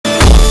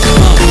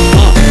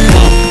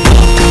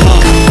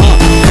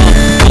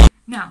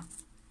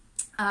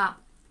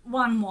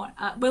one more.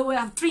 We'll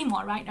have three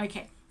more, right?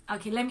 Okay.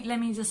 Okay. Let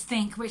me just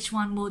think which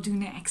one we'll do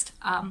next.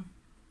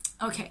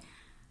 Okay.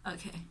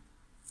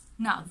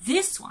 Now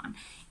this one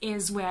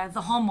is where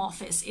the Home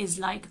Office is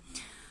like,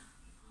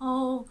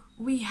 oh,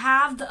 we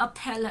have the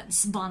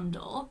appellant's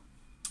bundle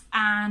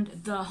and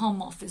the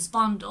Home Office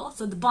bundle,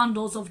 so the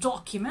bundles of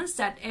documents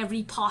that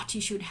every party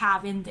should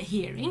have in the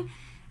hearing.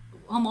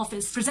 Home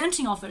Office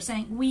presenting officer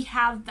saying we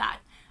have that,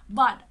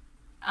 but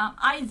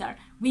either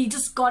we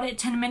just got it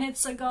 10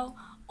 minutes ago,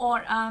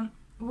 or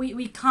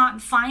we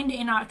can't find it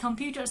in our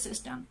computer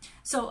system.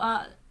 So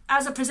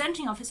as a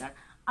presenting officer,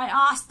 I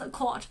asked the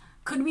court,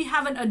 could we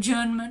have an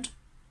adjournment?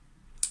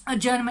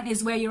 Adjournment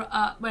is where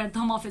where the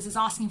Home Office is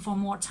asking for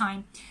more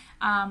time,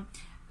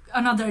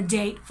 another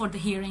date for the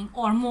hearing,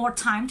 or more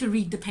time to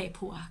read the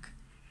paperwork.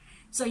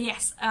 So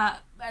yes,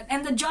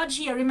 and the judge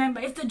here, remember,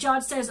 if the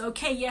judge says,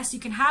 okay, yes, you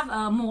can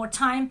have more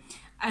time,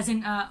 as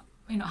in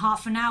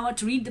half an hour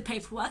to read the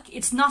paperwork,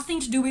 it's nothing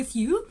to do with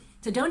you,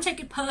 so don't take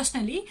it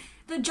personally.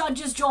 The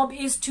judge's job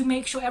is to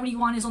make sure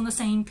everyone is on the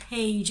same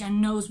page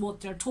and knows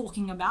what they're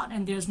talking about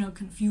and there's no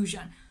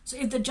confusion. So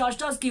if the judge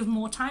does give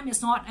more time,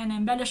 it's not an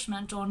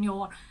embellishment on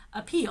your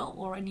appeal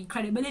or any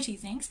credibility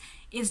things.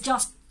 It's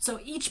just so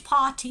each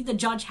party, the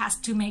judge has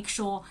to make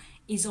sure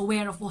is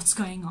aware of what's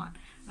going on,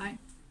 right?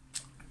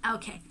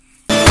 Okay,